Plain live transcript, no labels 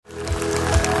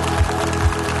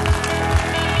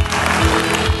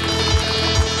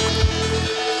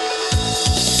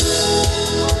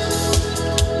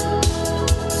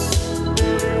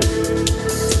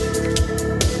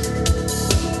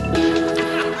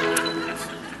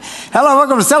Hello,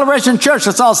 welcome to Celebration Church.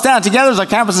 Let's all stand together as our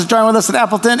campuses join with us at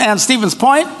Appleton and Stevens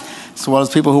Point, as well as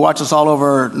people who watch us all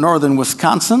over northern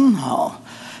Wisconsin,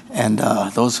 and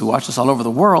those who watch us all over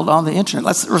the world on the internet.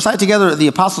 Let's recite together the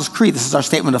Apostles' Creed. This is our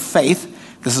statement of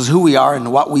faith. This is who we are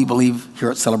and what we believe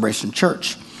here at Celebration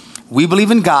Church. We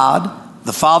believe in God,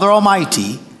 the Father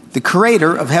Almighty, the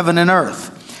creator of heaven and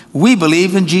earth. We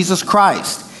believe in Jesus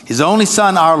Christ, his only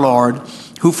Son, our Lord,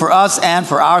 who for us and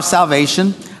for our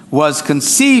salvation was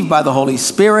conceived by the Holy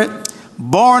Spirit,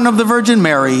 born of the Virgin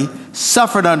Mary,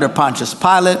 suffered under Pontius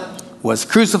Pilate, was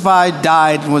crucified,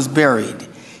 died, and was buried.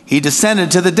 He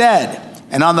descended to the dead,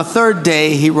 and on the third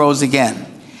day he rose again.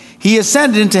 He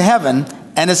ascended into heaven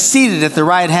and is seated at the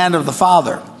right hand of the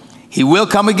Father. He will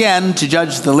come again to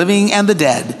judge the living and the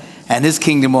dead, and his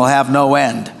kingdom will have no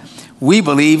end. We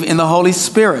believe in the Holy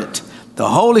Spirit, the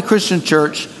holy Christian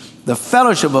church, the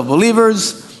fellowship of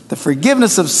believers, the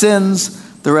forgiveness of sins,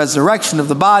 the resurrection of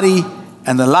the body,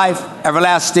 and the life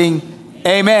everlasting.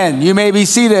 Amen. You may be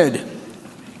seated. You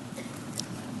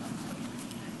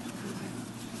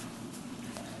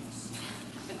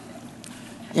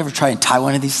ever try and tie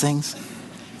one of these things?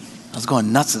 I was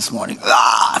going nuts this morning.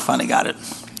 I finally got it.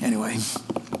 Anyway,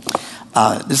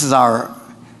 this is our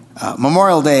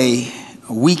Memorial Day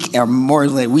week, our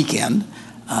Memorial Day weekend.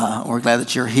 We're glad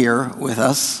that you're here with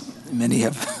us. Many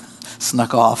have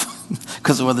snuck off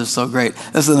because the weather's so great.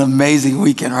 This is an amazing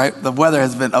weekend, right? The weather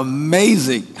has been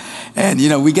amazing. And,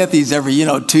 we get these every,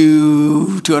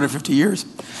 250 years.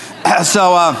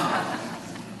 So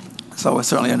I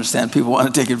certainly understand people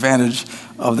want to take advantage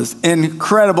of this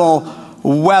incredible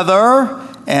weather.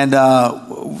 And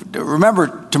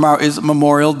remember, tomorrow is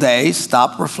Memorial Day.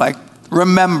 Stop, reflect,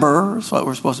 remember. That's what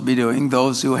we're supposed to be doing.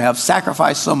 Those who have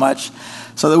sacrificed so much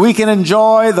so that we can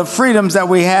enjoy the freedoms that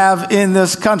we have in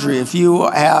this country. If you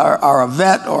are a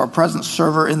vet or a present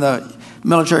server in the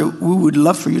military, we would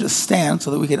love for you to stand so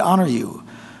that we can honor you.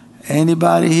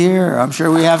 Anybody here? I'm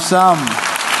sure we have some.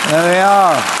 There they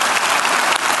are.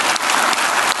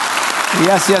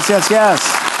 Yes, yes, yes, yes.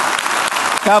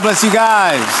 God bless you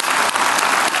guys.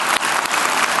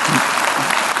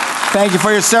 Thank you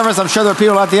for your service. I'm sure there are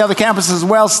people at the other campuses as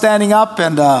well standing up,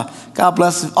 and God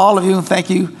bless all of you, and thank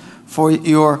you for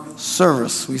your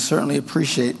service. We certainly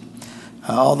appreciate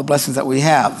all the blessings that we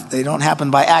have. They don't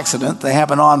happen by accident. They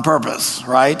happen on purpose,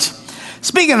 right?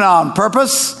 Speaking of on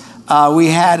purpose, we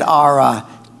had our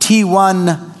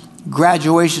T1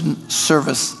 graduation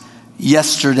service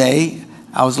yesterday.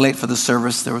 I was late for the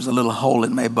service. There was a little hole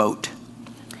in my boat.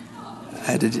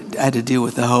 I had to deal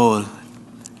with the hole.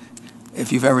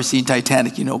 If you've ever seen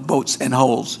Titanic, you know boats and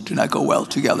holes do not go well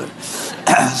together.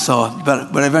 But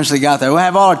eventually got there. We'll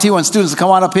have all our T1 students come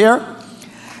on up here.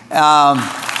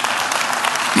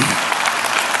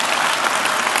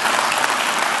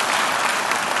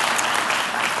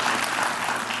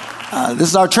 This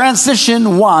is our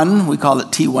Transition 1. We call it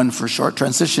T1 for short.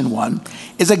 Transition 1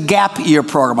 is a gap year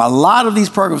program. A lot of these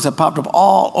programs have popped up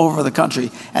all over the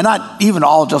country, and not even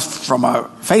all just from a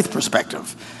faith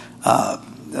perspective.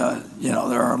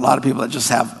 There are a lot of people that just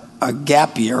have a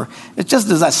gap year. It just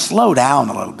does that slow down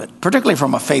a little bit, particularly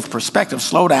from a faith perspective.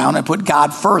 Slow down and put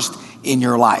God first in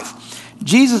your life.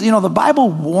 Jesus, the Bible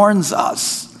warns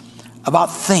us about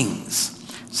things.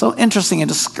 So interesting and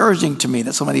discouraging to me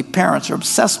that so many parents are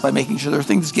obsessed by making sure their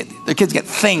kids get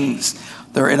things.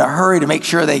 They're in a hurry to make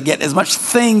sure they get as much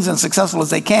things and successful as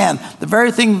they can. The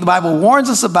very thing the Bible warns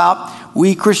us about,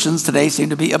 we Christians today seem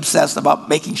to be obsessed about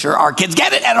making sure our kids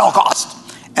get it at all costs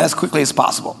and as quickly as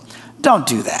possible. Don't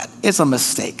do that. It's a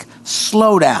mistake.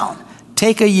 Slow down.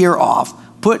 Take a year off.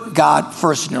 Put God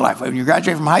first in your life. When you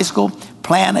graduate from high school,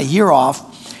 plan a year off.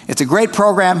 It's a great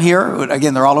program here.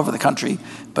 Again, they're all over the country,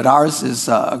 but ours is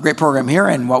a great program here.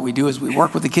 And what we do is we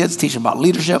work with the kids, teach them about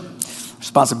leadership,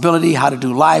 responsibility, how to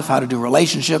do life, how to do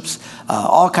relationships,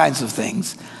 all kinds of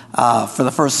things for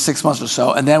the first 6 months or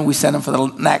so. And then we send them for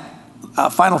the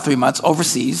final 3 months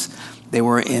overseas. They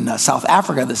were in South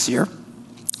Africa this year,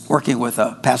 working with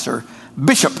Pastor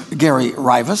Bishop Gary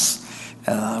Rivas.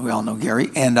 We all know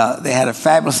Gary. And they had a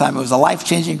fabulous time. It was a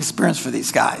life-changing experience for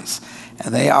these guys.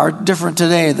 And they are different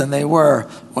today than they were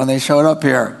when they showed up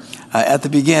here at the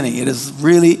beginning. It is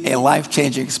really a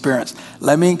life-changing experience.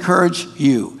 Let me encourage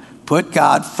you. Put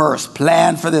God first.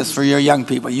 Plan for this for your young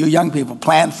people. You young people,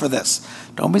 plan for this.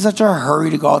 Don't be such a hurry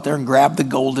to go out there and grab the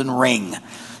golden ring.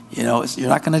 You're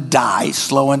not going to die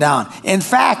slowing down. In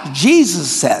fact,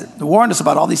 Jesus warned us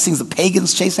about all these things the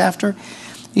pagans chase after.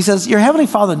 He says, your heavenly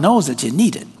Father knows that you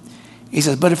need it. He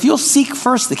says, but if you'll seek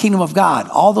first the kingdom of God,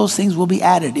 all those things will be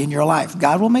added in your life.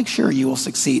 God will make sure you will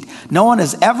succeed. No one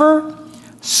has ever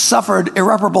suffered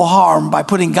irreparable harm by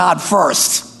putting God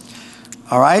first.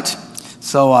 All right?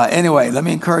 So anyway, let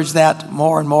me encourage that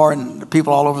more and more, and the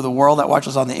people all over the world that watch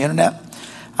us on the internet.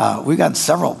 We've gotten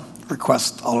several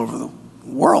requests all over the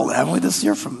world, haven't we, this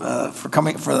year for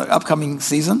the upcoming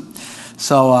season?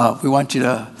 So we want you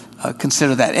to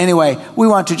consider that. Anyway, we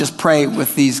want to just pray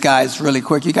with these guys really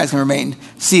quick. You guys can remain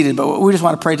seated, but we just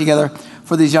want to pray together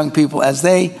for these young people as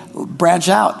they branch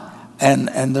out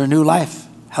and their new life.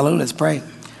 Hallelujah, let's pray.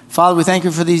 Father, we thank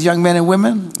you for these young men and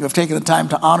women who have taken the time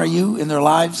to honor you in their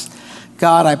lives.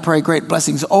 God, I pray great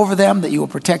blessings over them, that you will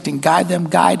protect and guide them,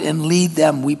 guide and lead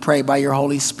them, we pray, by your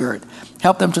Holy Spirit.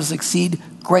 Help them to succeed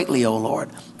greatly, O Lord.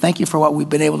 Thank you for what we've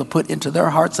been able to put into their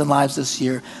hearts and lives this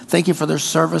year. Thank you for their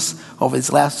service over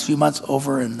these last few months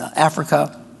over in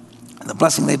Africa, and the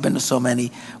blessing they've been to so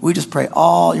many. We just pray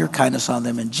all your kindness on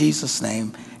them in Jesus'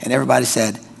 name. And everybody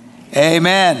said,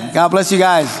 amen. God bless you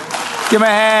guys. Give them a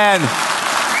hand.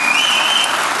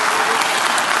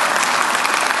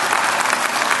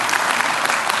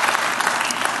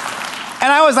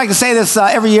 And I always like to say this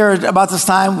every year about this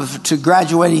time to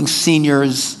graduating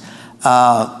seniors,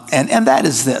 and that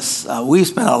is this. We've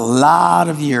spent a lot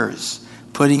of years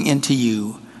putting into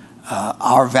you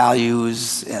our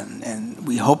values, and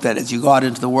we hope that as you go out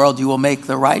into the world, you will make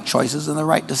the right choices and the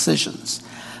right decisions.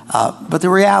 But the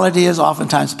reality is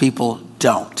oftentimes people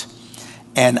don't.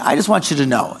 And I just want you to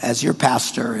know, as your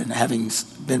pastor and having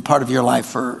been part of your life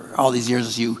for all these years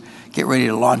as you get ready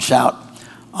to launch out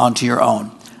onto your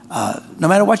own, no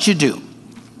matter what you do,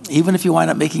 even if you wind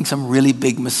up making some really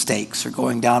big mistakes or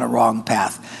going down a wrong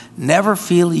path, never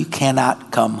feel you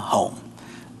cannot come home,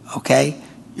 okay?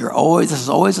 This is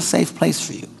always a safe place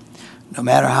for you, no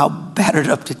matter how battered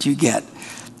up that you get.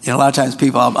 You know, a lot of times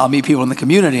I'll meet people in the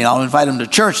community and I'll invite them to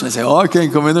church and they say, oh, I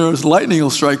can't come in there, lightning will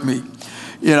strike me.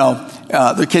 You know,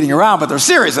 they're kidding around, but they're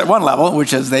serious at one level,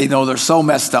 which is they know they're so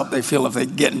messed up, they feel if they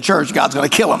get in church, God's going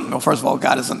to kill them. Well, first of all,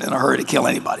 God isn't in a hurry to kill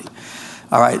anybody.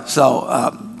 All right,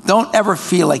 so don't ever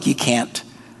feel like you can't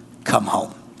come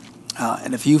home.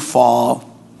 And if you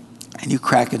fall and you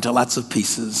crack into lots of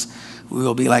pieces, we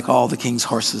will be like all the king's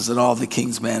horses and all the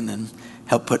king's men and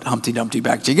help put Humpty Dumpty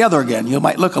back together again. You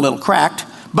might look a little cracked,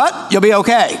 but you'll be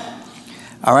okay.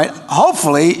 All right,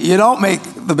 hopefully you don't make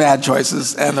the bad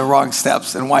choices and the wrong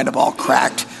steps and wind up all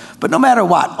cracked. But no matter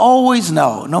what, always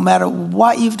know, no matter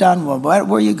what you've done, no matter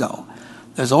where you go,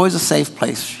 there's always a safe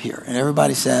place here. And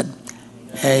everybody said,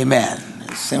 amen.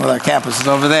 Same with our campuses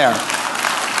over there.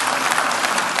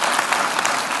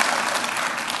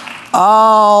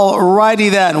 All righty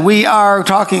then. We are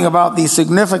talking about the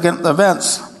significant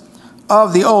events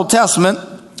of the Old Testament.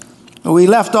 We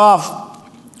left off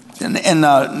in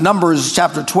Numbers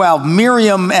chapter 12.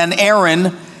 Miriam and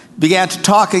Aaron began to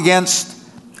talk against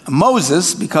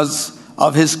Moses because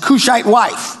of his Cushite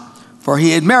wife, for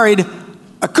he had married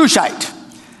a Cushite.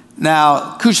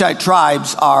 Now, Cushite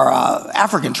tribes are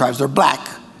African tribes. They're black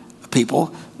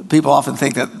people. People often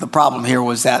think that the problem here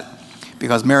was that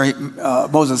because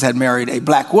Moses had married a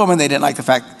black woman, they didn't like the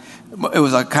fact it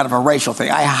was a kind of a racial thing.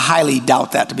 I highly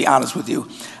doubt that, to be honest with you.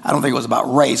 I don't think it was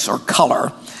about race or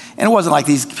color. And it wasn't like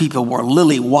these people were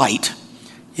lily white.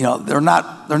 You know, they're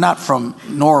not from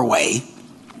Norway,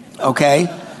 okay?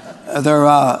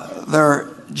 They're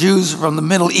Jews from the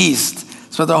Middle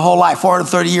East. Spent their whole life,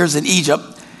 430 years in Egypt.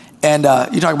 And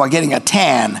you talk about getting a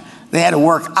tan. They had to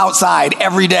work outside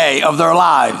every day of their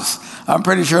lives. I'm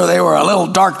pretty sure they were a little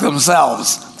dark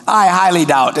themselves. I highly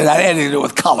doubt it had anything to do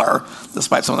with color,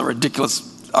 despite some of the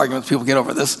ridiculous arguments people get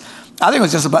over this. I think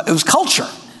it was culture.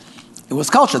 It was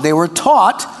culture. They were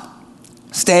taught,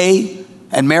 stay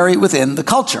and marry within the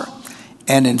culture.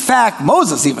 And in fact,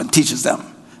 Moses even teaches them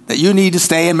that you need to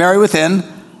stay and marry within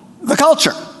the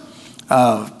culture.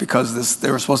 Because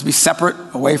they were supposed to be separate,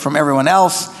 away from everyone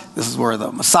else. This is where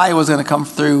the Messiah was going to come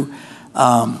through.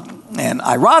 And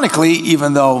ironically,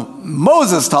 even though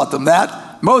Moses taught them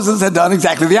that, Moses had done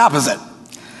exactly the opposite.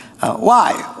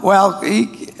 Why? Well,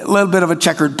 a little bit of a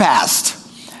checkered past.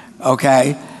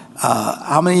 Okay?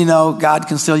 How many of you know God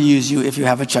can still use you if you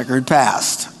have a checkered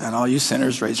past? And all you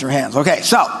sinners, raise your hands. Okay,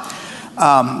 so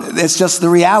it's just the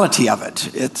reality of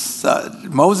it. It's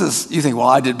Moses. You think, well,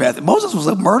 I did bad. Moses was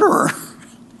a murderer.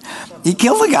 He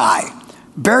killed a guy,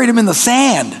 buried him in the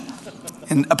sand,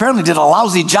 and apparently did a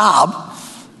lousy job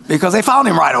because they found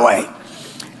him right away.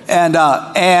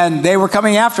 And they were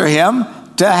coming after him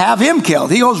to have him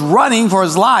killed. He goes running for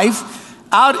his life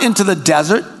out into the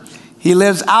desert. He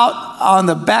lives out on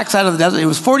the backside of the desert. He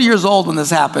was 40 years old when this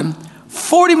happened.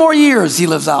 40 more years he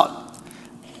lives out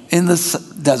in this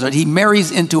desert. He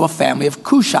marries into a family of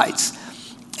Cushites.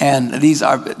 And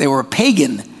they were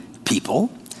pagan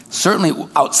people, certainly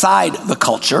outside the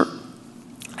culture.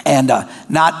 And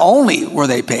not only were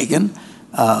they pagan,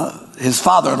 his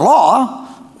father-in-law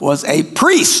was a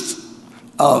priest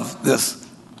of this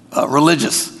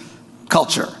religious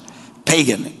culture,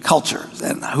 pagan culture.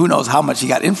 And who knows how much he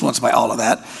got influenced by all of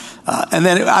that. And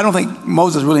then I don't think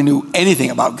Moses really knew anything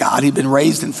about God. He'd been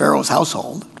raised in Pharaoh's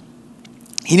household.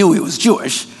 He knew he was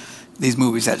Jewish. These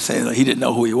movies that say that he didn't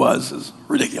know who he was is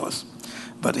ridiculous.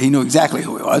 But he knew exactly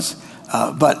who he was,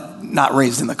 but not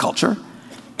raised in the culture.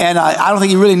 And I don't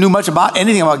think he really knew much about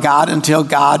anything about God until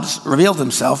God revealed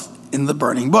himself in the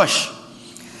burning bush.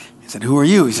 He said, "Who are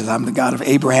you?" He says, "I'm the God of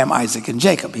Abraham, Isaac, and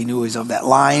Jacob." He knew he was of that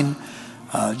line,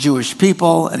 Jewish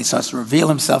people, and he starts to reveal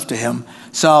himself to him.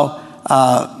 So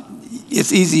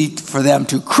it's easy for them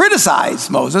to criticize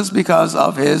Moses because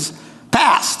of his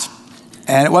past.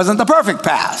 And it wasn't the perfect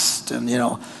past. And,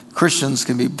 Christians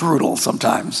can be brutal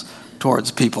sometimes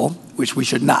towards people, which we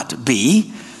should not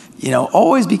be.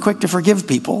 Always be quick to forgive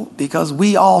people because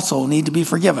we also need to be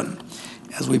forgiven.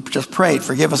 As we just prayed,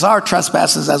 forgive us our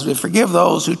trespasses as we forgive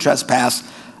those who trespass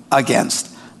against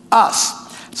us.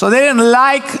 So they didn't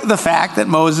like the fact that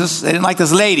they didn't like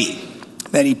this lady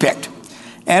that he picked.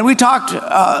 And we talked,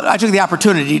 I took the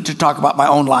opportunity to talk about my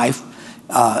own life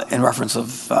in reference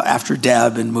of after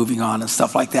Deb and moving on and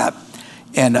stuff like that.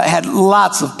 And I had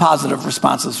lots of positive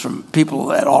responses from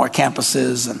people at all our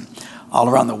campuses and all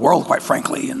around the world, quite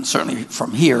frankly, and certainly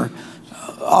from here.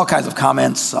 All kinds of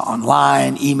comments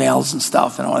online, emails and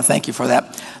stuff, and I want to thank you for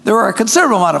that. There were a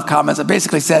considerable amount of comments that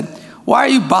basically said, "Why are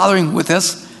you bothering with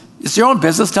this? It's your own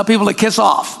business. Tell people to kiss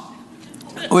off."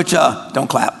 Which, don't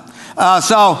clap.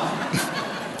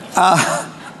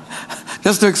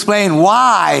 Just to explain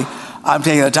why I'm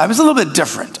taking the time, it's a little bit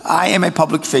different. I am a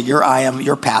public figure. I am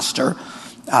your pastor.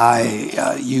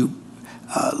 You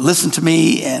listen to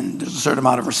me, and there's a certain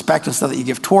amount of respect and stuff that you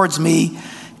give towards me.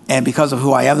 And because of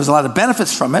who I am, there's a lot of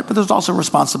benefits from it, but there's also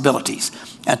responsibilities.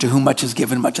 And to whom much is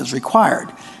given, much is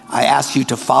required. I ask you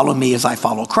to follow me as I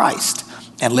follow Christ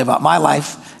and live out my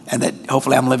life, and that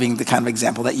hopefully I'm living the kind of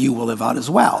example that you will live out as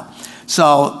well.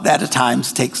 So that at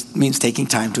times means taking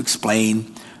time to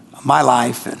explain my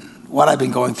life and what I've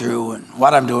been going through and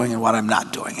what I'm doing and what I'm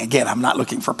not doing. Again, I'm not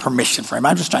looking for permission from him.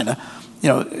 I'm just trying to,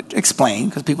 explain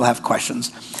because people have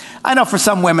questions. I know for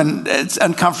some women it's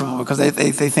uncomfortable because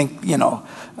they think,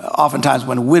 oftentimes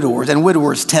when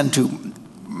widowers tend to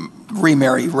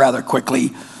remarry rather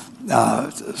quickly,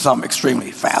 some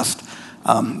extremely fast,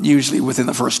 usually within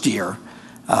the first year.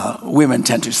 Women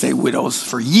tend to stay widows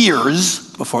for years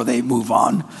before they move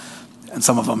on, and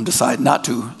some of them decide not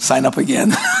to sign up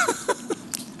again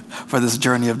for this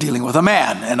journey of dealing with a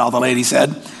man. And all the ladies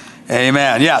said,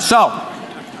 amen. Yeah, so,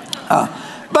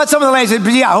 but some of the ladies said,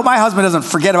 "Yeah, I hope my husband doesn't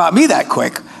forget about me that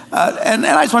quick." And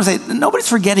I just want to say, nobody's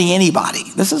forgetting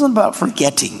anybody. This isn't about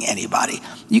forgetting anybody.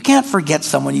 You can't forget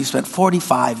someone you spent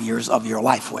 45 years of your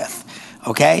life with,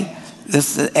 okay?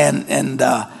 Say,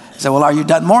 "Well, are you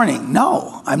done mourning?"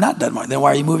 No, I'm not done mourning. Then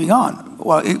why are you moving on?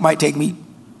 Well, it might take me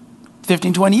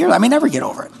 15, 20 years. I may never get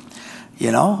over it.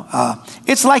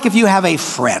 It's like if you have a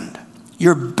friend,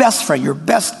 your best friend, your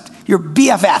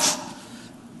BFF,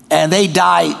 and they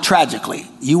die tragically.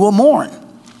 You will mourn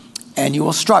and you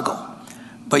will struggle.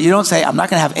 But you don't say, "I'm not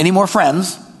going to have any more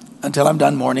friends until I'm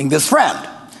done mourning this friend."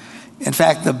 In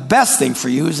fact, the best thing for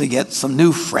you is to get some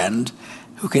new friend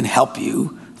who can help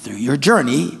you through your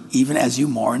journey, even as you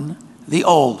mourn the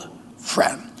old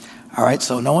friend. All right,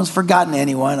 so no one's forgotten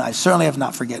anyone. I certainly have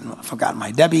not forgotten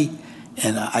my Debbie,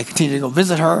 and I continue to go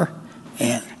visit her,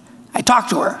 and I talk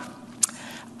to her.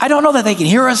 I don't know that they can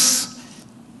hear us.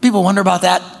 People wonder about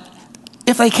that.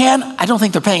 If they can, I don't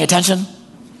think they're paying attention.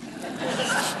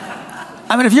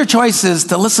 I mean, if your choice is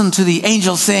to listen to the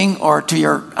angels sing or to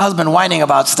your husband whining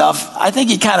about stuff, I think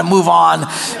you kind of move on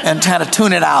and kind of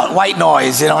tune it out. White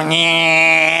noise, you know what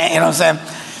I'm saying?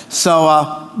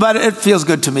 So, but it feels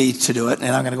good to me to do it,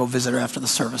 and I'm going to go visit her after the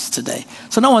service today.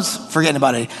 So no one's forgetting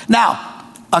about it. Now,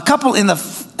 a couple in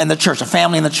the church, a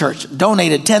family in the church,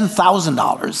 donated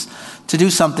 $10,000 to do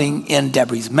something in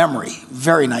Debbie's memory.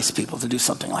 Very nice people to do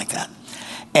something like that.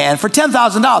 And for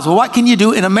 $10,000, well, what can you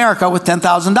do in America with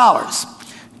 $10,000?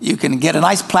 You can get a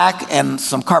nice plaque and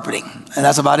some carpeting, and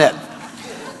that's about it,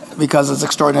 because it's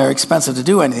extraordinarily expensive to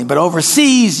do anything. But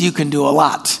overseas, you can do a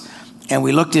lot. And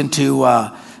we looked into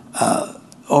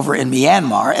over in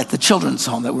Myanmar at the children's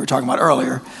home that we were talking about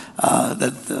earlier,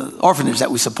 the orphanage that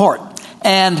we support.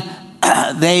 And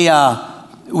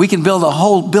we can build a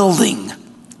whole building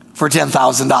for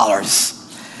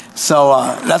 $10,000. So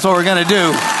that's what we're going to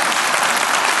do.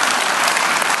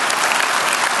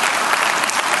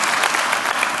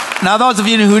 Now, those of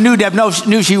you who knew Deb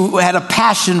knew she had a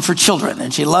passion for children,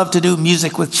 and she loved to do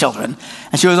music with children.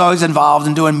 And she was always involved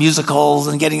in doing musicals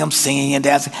and getting them singing and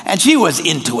dancing. And she was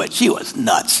into it. She was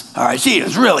nuts. All right, she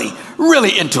was really,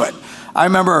 really into it. I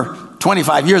remember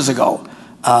 25 years ago,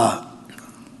 I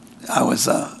was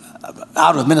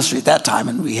out of ministry at that time,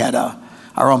 and we had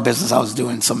our own business. I was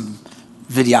doing some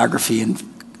videography and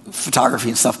photography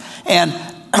and stuff. And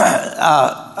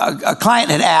a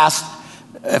client had asked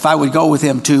if I would go with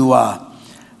him to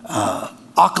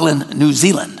Auckland, New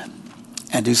Zealand,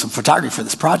 and do some photography for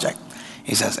this project.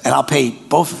 He says, and I'll pay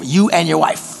both you and your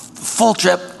wife, full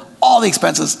trip, all the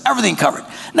expenses, everything covered.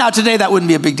 Now, today that wouldn't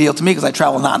be a big deal to me because I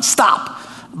travel nonstop.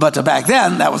 But back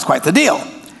then, that was quite the deal.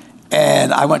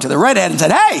 And I went to the redhead and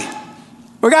said, hey,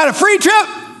 we got a free trip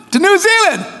to New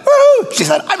Zealand. Woo-hoo. She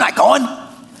said, I'm not going.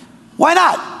 Why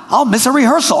not? I'll miss a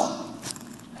rehearsal.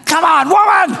 Come on,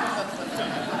 woman.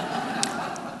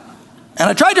 And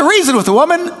I tried to reason with the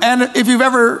woman, and if you've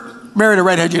ever married a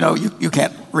redhead, you know you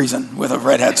can't reason with a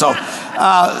redhead. So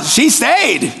she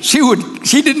stayed. She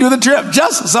didn't do the trip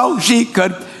just so she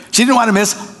could. She didn't want to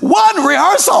miss one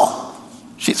rehearsal.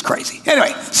 She's crazy.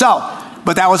 Anyway,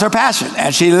 but that was her passion,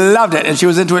 and she loved it, and she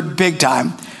was into it big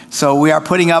time. So we are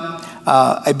putting up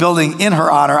a building in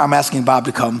her honor. I'm asking Bob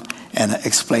to come and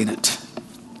explain it.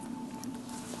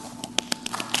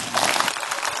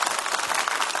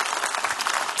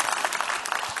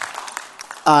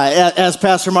 As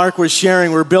Pastor Mark was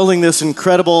sharing, we're building this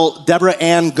incredible Deborah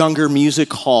Ann Gungor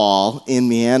Music Hall in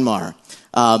Myanmar.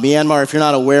 Myanmar, if you're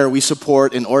not aware, we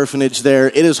support an orphanage there.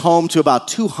 It is home to about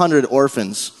 200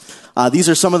 orphans. These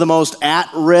are some of the most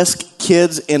at-risk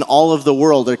kids in all of the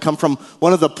world. They come from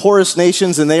one of the poorest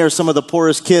nations, and they are some of the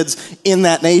poorest kids in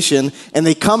that nation. And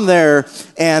they come there,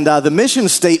 and the mission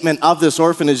statement of this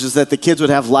orphanage is that the kids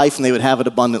would have life and they would have it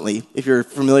abundantly. If you're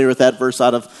familiar with that verse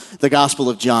out of the Gospel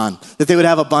of John, that they would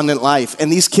have abundant life.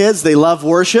 And these kids, they love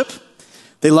worship,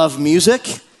 they love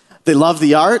music, they love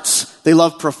the arts, they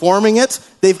love performing it.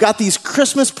 They've got these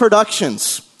Christmas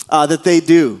productions that they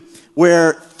do,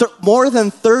 where more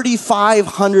than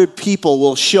 3,500 people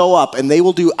will show up, and they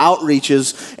will do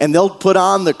outreaches, and they'll put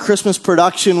on the Christmas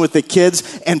production with the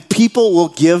kids, and people will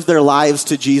give their lives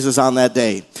to Jesus on that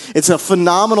day. It's a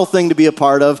phenomenal thing to be a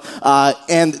part of,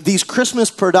 and these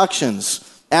Christmas productions,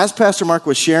 as Pastor Mark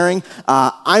was sharing,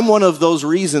 I'm one of those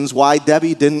reasons why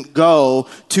Debbie didn't go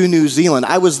to New Zealand.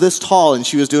 I was this tall, and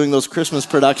she was doing those Christmas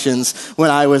productions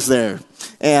when I was there.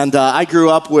 And I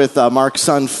grew up with Mark's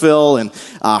son, Phil, and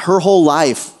her whole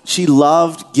life, she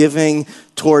loved giving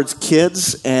towards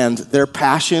kids and their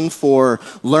passion for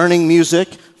learning music,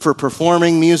 for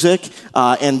performing music,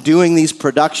 and doing these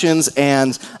productions.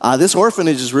 And this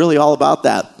orphanage is really all about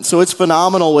that. So it's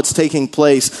phenomenal what's taking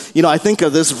place. You know, I think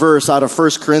of this verse out of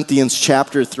 1 Corinthians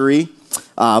chapter 3,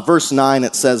 verse 9,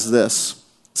 it says this.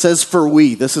 It says, for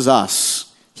we, this is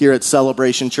us, here at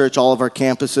Celebration Church, all of our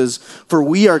campuses, for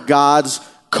we are God's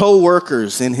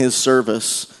co-workers in his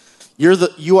service.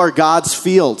 You are God's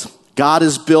field. God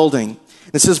is building.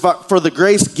 It says, for the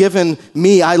grace given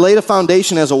me, I laid a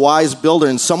foundation as a wise builder,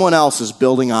 and someone else is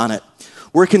building on it.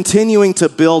 We're continuing to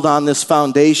build on this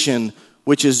foundation,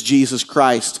 which is Jesus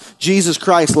Christ. Jesus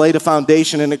Christ laid a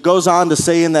foundation, and it goes on to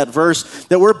say in that verse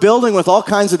that we're building with all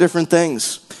kinds of different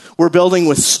things. We're building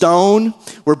with stone,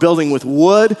 we're building with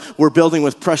wood, we're building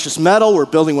with precious metal, we're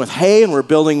building with hay, and we're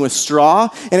building with straw.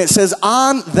 And it says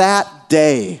on that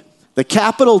day, the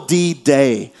capital D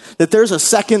day, that there's a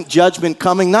second judgment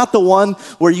coming, not the one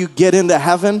where you get into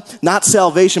heaven, not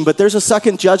salvation, but there's a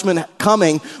second judgment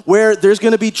coming where there's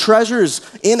going to be treasures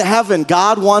in heaven.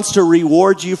 God wants to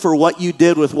reward you for what you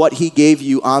did with what he gave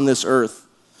you on this earth.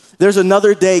 There's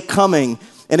another day coming,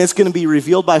 and it's going to be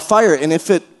revealed by fire. And if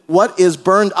what is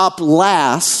burned up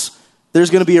lasts, there's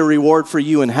going to be a reward for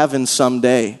you in heaven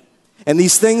someday. And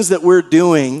these things that we're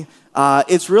doing,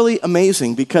 it's really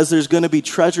amazing because there's going to be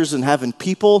treasures in heaven.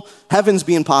 Heaven's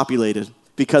being populated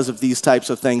because of these types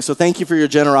of things. So thank you for your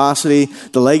generosity,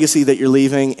 the legacy that you're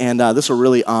leaving, and this will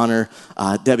really honor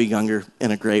Debbie Gungor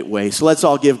in a great way. So let's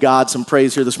all give God some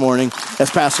praise here this morning as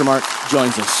Pastor Mark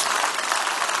joins us.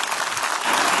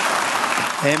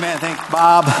 Amen. Thanks,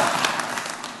 Bob.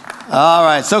 All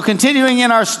right, so continuing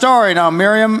in our story now,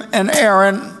 Miriam and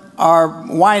Aaron are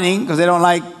whining because they don't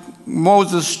like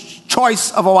Moses'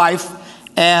 choice of a wife,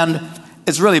 and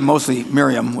it's really mostly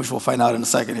Miriam, which we'll find out in a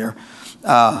second here.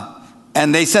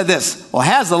 And they said this, well,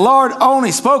 has the Lord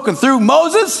only spoken through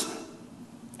Moses?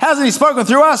 Hasn't he spoken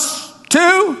through us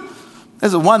too?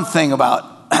 There's one thing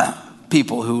about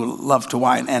people who love to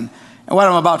whine, and what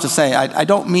I'm about to say, I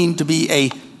don't mean to be a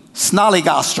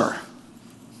snollygoster.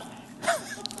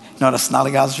 You know what a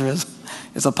snollygoster is?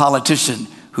 is a politician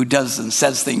who does and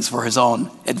says things for his own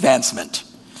advancement.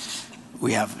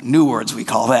 We have new words, we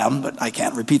call them, but I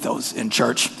can't repeat those in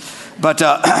church. But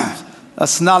a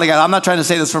snotty guy. I'm not trying to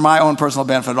say this for my own personal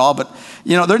benefit at all, but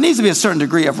there needs to be a certain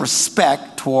degree of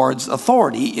respect towards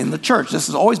authority in the church. This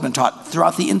has always been taught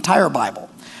throughout the entire Bible.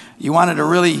 You wanted to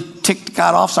really tick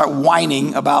God off, start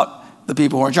whining about the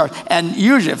people who are in charge. And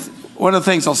usually, one of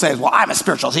the things they'll say is, well, I'm a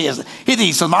spiritualist.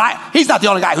 He's not the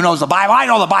only guy who knows the Bible. I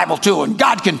know the Bible too, and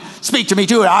God can speak to me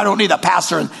too, and I don't need a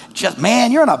pastor. And just,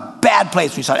 man, you're in a bad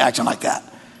place when you start acting like that.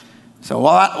 So,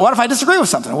 what if I disagree with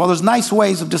something? Well, there's nice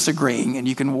ways of disagreeing, and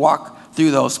you can walk through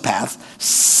those paths.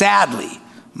 Sadly,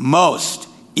 most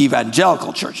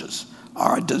evangelical churches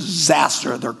are a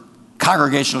disaster. They're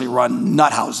congregationally run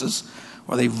nut houses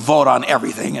where they vote on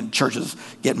everything, and churches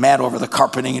get mad over the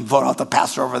carpeting and vote out the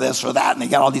pastor over this or that, and they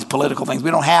got all these political things.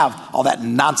 We don't have all that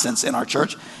nonsense in our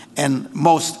church, and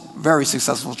most very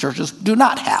successful churches do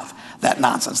not have that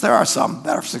nonsense. There are some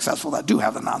that are successful that do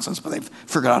have the nonsense, but they've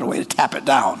figured out a way to tap it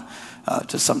down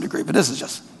to some degree. But this is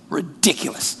just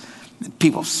ridiculous.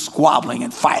 People squabbling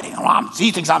and fighting.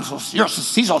 He thinks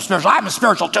he's so spiritual. I'm a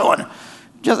spiritual too. And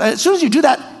just as soon as you do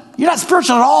that, you're not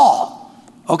spiritual at all.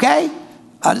 Okay?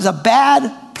 It's a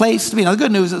bad place to be. Now, the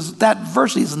good news is that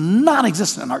virtually is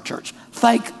non-existent in our church.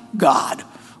 Thank God.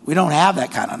 We don't have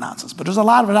that kind of nonsense, but there's a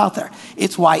lot of it out there.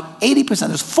 It's why 80%,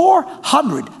 there's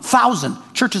 400,000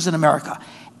 churches in America.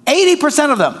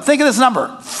 80% of them, think of this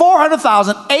number,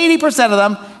 400,000, 80% of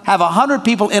them have 100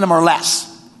 people in them or less.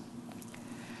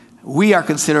 We are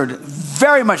considered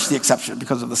very much the exception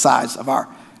because of the size of our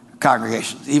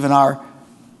congregations. Even our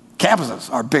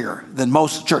campuses are bigger than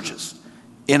most churches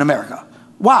in America.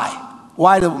 Why?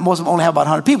 Why do most of them only have about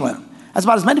 100 people in them? That's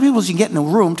about as many people as you can get in a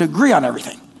room to agree on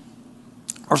everything.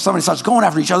 Or somebody starts going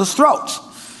after each other's throats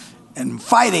and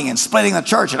fighting and splitting the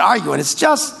church and arguing. It's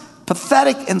just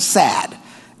pathetic and sad.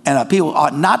 And people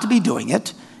ought not to be doing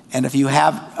it. And if you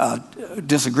have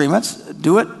disagreements,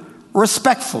 do it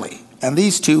respectfully. And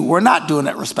these two were not doing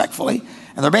it respectfully.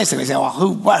 And they're basically saying, well,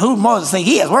 who Moses think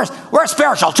he is? We're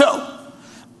spiritual too.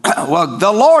 Well,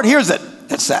 the Lord hears it,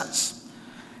 it says.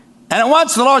 And at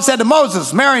once the Lord said to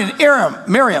Moses,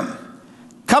 Miriam,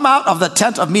 come out of the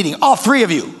tent of meeting, all three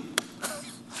of you.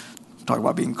 Talk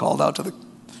about being called out to the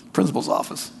principal's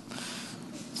office.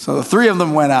 So the three of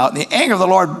them went out, and the anger of the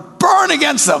Lord burned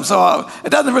against them. So it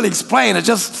doesn't really explain. He's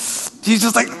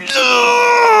just like,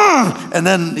 ugh! And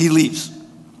then he leaves.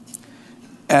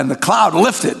 And the cloud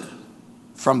lifted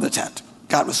from the tent.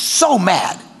 God was so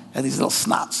mad at these little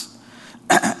snots.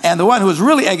 And the one who was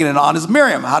really egging it on is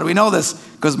Miriam. How do we know this?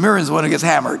 Because Miriam's the one who gets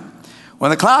hammered.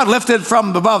 When the cloud lifted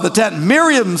from above the tent,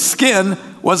 Miriam's skin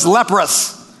was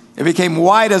leprous. It became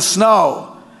white as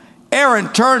snow.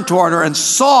 Aaron turned toward her and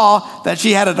saw that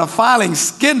she had a defiling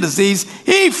skin disease.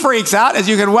 He freaks out, as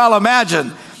you can well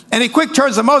imagine. And he quick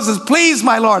turns to Moses, please,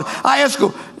 my Lord, I ask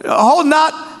you, hold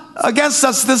not against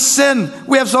us this sin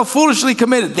we have so foolishly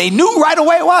committed. They knew right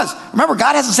away it was. Remember,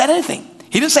 God hasn't said anything.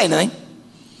 He didn't say anything.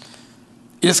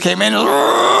 He just came in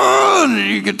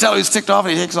and you could tell he's ticked off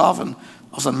and he takes off. And all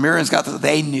of a sudden Miriam's got this.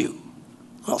 They knew.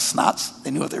 Little snots. They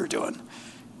knew what they were doing.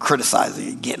 Criticizing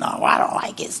and getting on. Well, I don't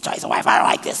like his choice of wife. I don't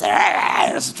like this.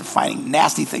 Just finding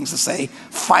nasty things to say.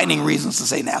 Finding reasons to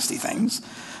say nasty things.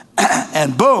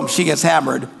 And boom, she gets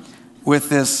hammered with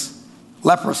this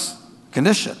leprous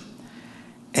condition.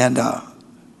 And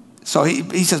so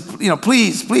he says,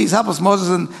 please help us, Moses.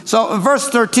 And so in verse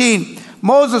 13,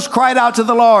 Moses cried out to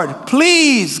the Lord,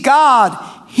 please, God,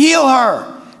 heal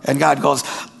her. And God goes,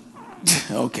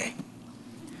 okay.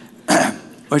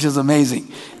 Which is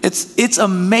amazing. It's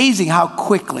amazing how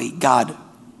quickly God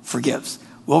forgives.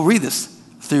 We'll read this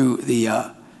through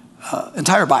the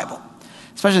entire Bible,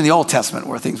 especially in the Old Testament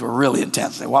where things were really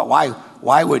intense.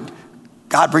 Why would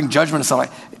God bring judgment on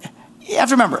somebody? You have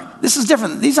to remember, this is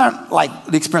different. These aren't like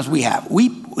the experience we have. We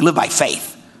live by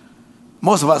faith.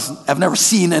 Most of us have never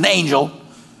seen an angel.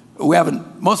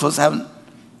 Most of us haven't.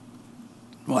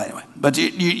 Well, anyway, but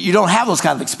you don't have those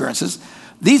kind of experiences.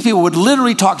 These people would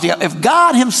literally talk to you. If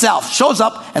God himself shows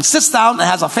up and sits down and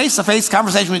has a face-to-face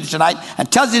conversation with you tonight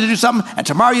and tells you to do something and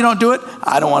tomorrow you don't do it,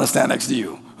 I don't want to stand next to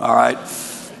you. All right?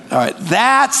 All right.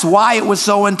 That's why it was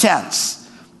so intense.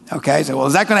 Okay? So, well,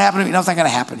 is that going to happen to me? No, it's not going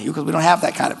to happen to you because we don't have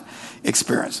that kind of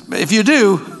experience. But if you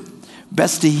do,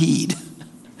 best to heed.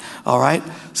 All right?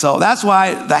 So that's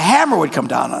why the hammer would come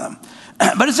down on them.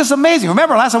 But it's just amazing.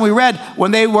 Remember last time we read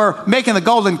when they were making the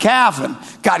golden calf and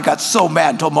God got so mad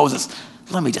and told Moses,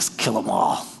 let me just kill them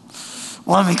all.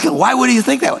 Why would you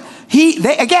think that way?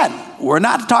 Again, we're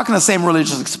not talking the same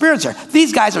religious experience here.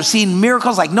 These guys are seeing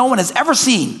miracles like no one has ever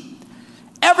seen.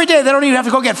 Every day, they don't even have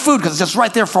to go get food because it's just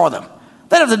right there for them.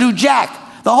 They don't have to do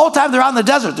jack. The whole time they're out in the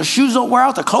desert, their shoes don't wear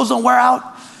out, their clothes don't wear out.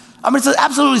 I mean, it's an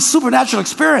absolutely supernatural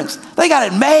experience. They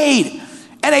got it made.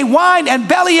 And they whined and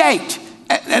belly ached.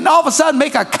 And all of a sudden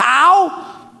make a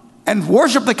cow and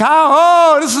worship the cow.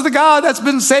 Oh, this is the God that's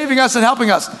been saving us and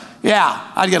helping us.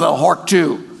 Yeah, I'd get a little hork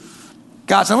too.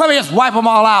 God said, let me just wipe them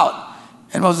all out.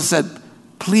 And Moses said,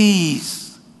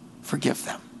 please forgive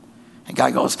them. And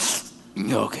God goes,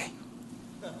 okay.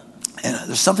 And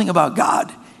there's something about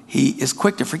God. He is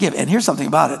quick to forgive. And here's something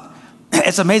about it.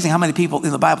 It's amazing how many people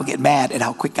in the Bible get mad at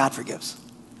how quick God forgives.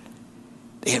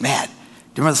 They get mad. Do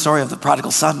you remember the story of the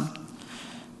prodigal son?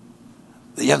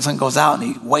 The young son goes out and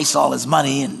he wastes all his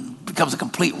money and becomes a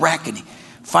complete wreck. And he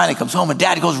finally comes home and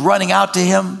daddy goes running out to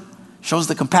him. Shows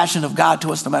the compassion of God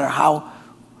to us no matter how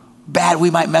bad we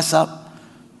might mess up.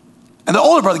 And the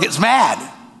older brother gets mad.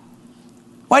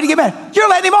 Why do you get mad? You're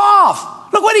letting him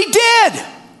off. Look what he did.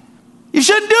 You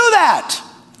shouldn't do that.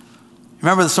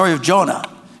 Remember the story of Jonah.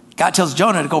 God tells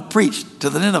Jonah to go preach to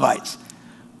the Ninevites.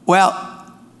 Well,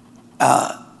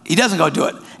 he doesn't go do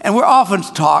it. And we're often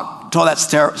tell that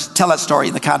story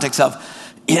in the context of,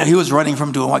 he was running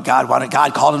from doing what God wanted.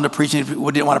 God called him to preach and he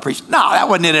didn't want to preach. No, that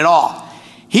wasn't it at all.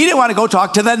 He didn't want to go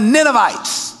talk to the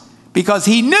Ninevites because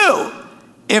he knew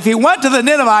if he went to the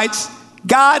Ninevites,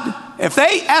 God, if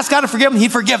they asked God to forgive them,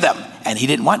 he'd forgive them. And he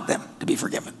didn't want them to be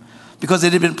forgiven because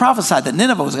it had been prophesied that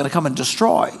Nineveh was going to come and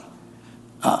destroy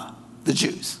the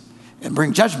Jews and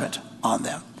bring judgment on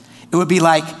them. It would be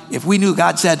like if we knew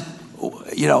God said,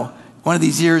 one of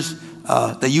these years,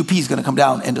 the UP is going to come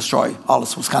down and destroy all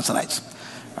us Wisconsinites.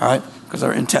 All right? Because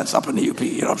they're intense up in the UP.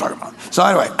 You know what I'm talking about. So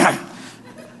anyway,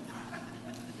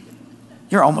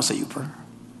 you're almost a Uper.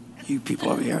 You people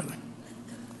over here.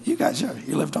 You guys,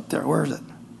 you lived up there. Where is it?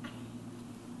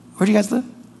 Where do you guys live?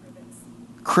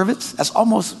 Crivets. That's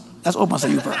almost a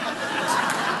Uper.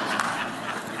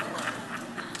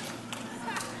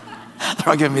 They're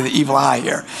all giving me the evil eye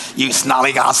here. You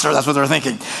snollygoster. That's what they're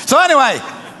thinking. So anyway,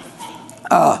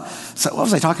 so what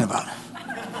was I talking about?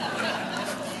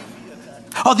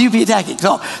 Oh, the UP attacking.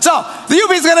 So the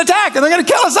UP is going to attack and they're going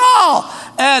to kill us all.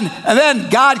 And then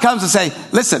God comes and say,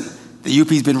 listen, the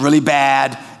UP's been really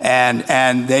bad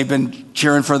and they've been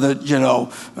cheering for the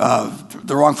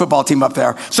wrong football team up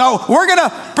there. So we're going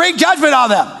to bring judgment on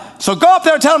them. So go up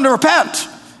there and tell them to repent.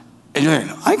 And you're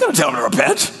like, I ain't going to tell them to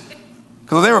repent.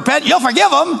 Because if they repent, you'll forgive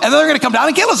them, and then they're going to come down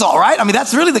and kill us all, right? I mean,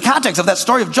 that's really the context of that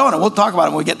story of Jonah. We'll talk about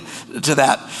it when we get to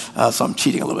that. So I'm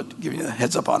cheating a little bit, giving you a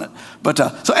heads up on it. But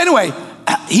so anyway,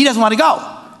 he doesn't want to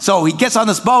go. So he gets on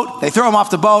this boat. They throw him off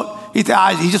the boat. He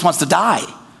just wants to die.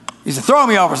 He said, throw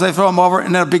me over. So they throw him over,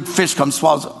 and then a big fish comes,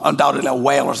 swallows undoubtedly a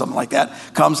whale or something like that,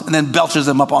 comes and then belches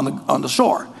him up on the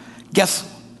shore. Guess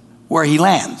where he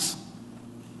lands?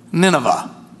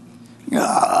 Nineveh.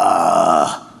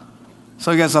 So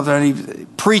he gets up there and he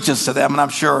preaches to them, and I'm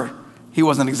sure he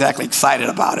wasn't exactly excited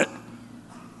about it.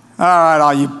 All right,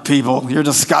 all you people, you're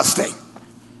disgusting.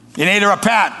 You need to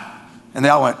repent. And they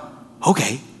all went,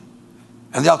 okay.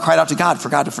 And they all cried out to God for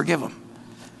God to forgive them.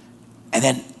 And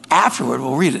then afterward,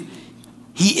 we'll read it,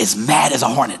 he is mad as a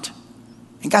hornet.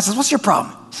 And God says, what's your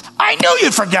problem? I knew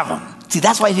you'd forgive him. See,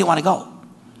 that's why he didn't want to go.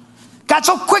 God's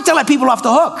so quick to let people off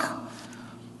the hook.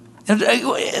 And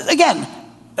again,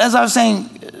 as I was saying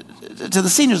to the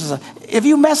seniors, if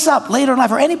you mess up later in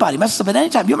life, or anybody messes up at any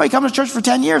time, you might come to church for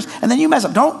 10 years and then you mess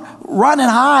up. Don't run and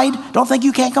hide. Don't think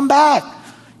you can't come back.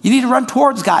 You need to run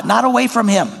towards God, not away from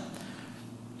him.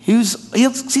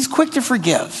 He's quick to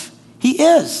forgive. He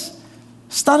is.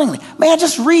 Stunningly. Man,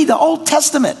 just read the Old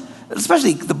Testament,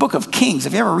 especially the book of Kings.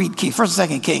 If you ever read Kings, 1st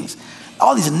and 2nd Kings,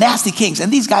 all these nasty kings,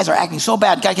 and these guys are acting so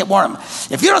bad, God kept warning them,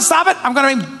 if you don't stop it, I'm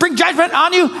going to bring judgment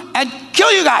on you and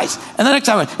kill you guys. And the next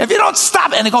time, if you don't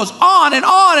stop it, and it goes on and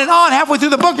on and on, halfway through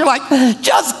the book, you're like,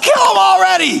 just kill them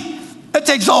already. It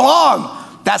takes so long.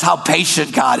 That's how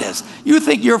patient God is. You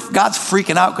think God's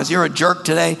freaking out because you're a jerk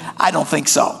today? I don't think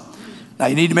so. Now,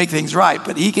 you need to make things right,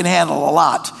 but he can handle a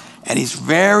lot, and he's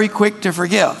very quick to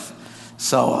forgive.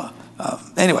 So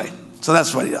anyway, so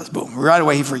that's what he does. Boom. Right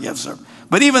away, he forgives her.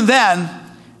 But even then,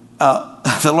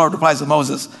 the Lord replies to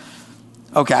Moses,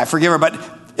 okay, I forgive her, but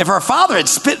if her father had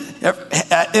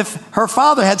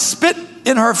spit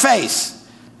in her face,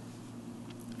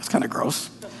 that's kind of gross,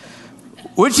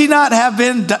 would she not have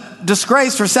been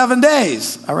disgraced for 7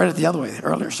 days? I read it the other way, the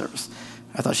earlier service.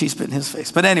 I thought she spit in his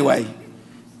face. But anyway,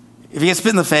 if you get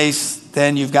spit in the face,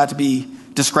 then you've got to be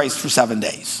disgraced for 7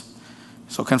 days.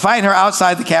 So confine her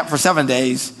outside the camp for 7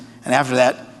 days, and after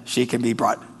that, she can be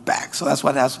brought back. So that's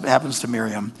what happens to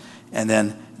Miriam, and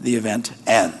then the event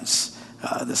ends.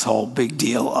 This whole big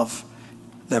deal of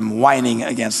them whining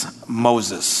against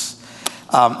Moses.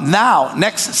 Now,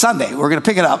 next Sunday, we're going to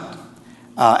pick it up.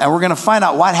 And we're going to find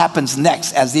out what happens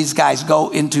next as these guys go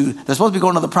into, they're supposed to be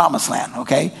going to the promised land,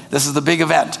 okay? This is the big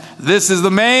event. This is the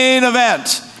main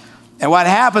event. And what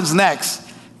happens next,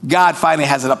 God finally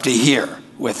has it up to here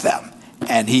with them.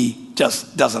 And he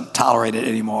just doesn't tolerate it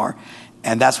anymore.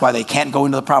 And that's why they can't go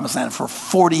into the promised land for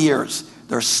 40 years.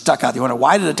 They're stuck out. You wonder,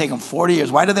 why did it take them 40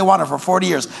 years? Why did they want it for 40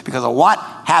 years? Because of what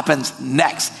happens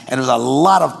next. And there's a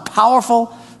lot of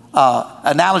powerful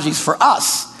analogies for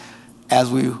us as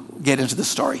we get into the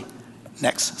story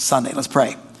next Sunday. Let's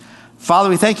pray. Father,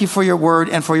 we thank you for your word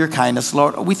and for your kindness.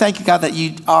 Lord, we thank you, God, that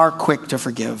you are quick to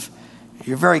forgive.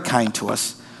 You're very kind to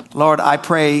us. Lord, I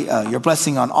pray your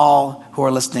blessing on all who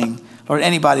are listening. Lord,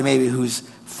 anybody maybe who's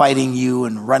fighting you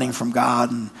and running from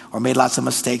God or made lots of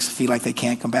mistakes, feel like they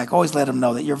can't come back, always let them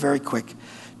know that you're very quick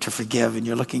to forgive and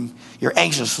you're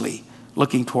anxiously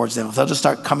looking towards them. If they'll just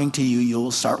start coming to you,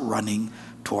 you'll start running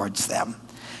towards them.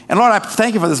 And Lord, I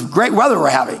thank you for this great weather we're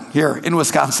having here in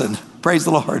Wisconsin. Praise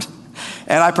the Lord.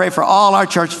 And I pray for all our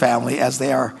church family as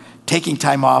they are taking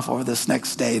time off over this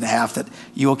next day and a half, that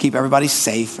you will keep everybody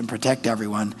safe and protect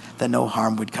everyone, that no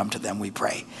harm would come to them, we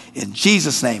pray. In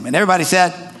Jesus' name. And everybody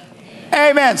said,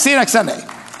 Amen. See you next Sunday.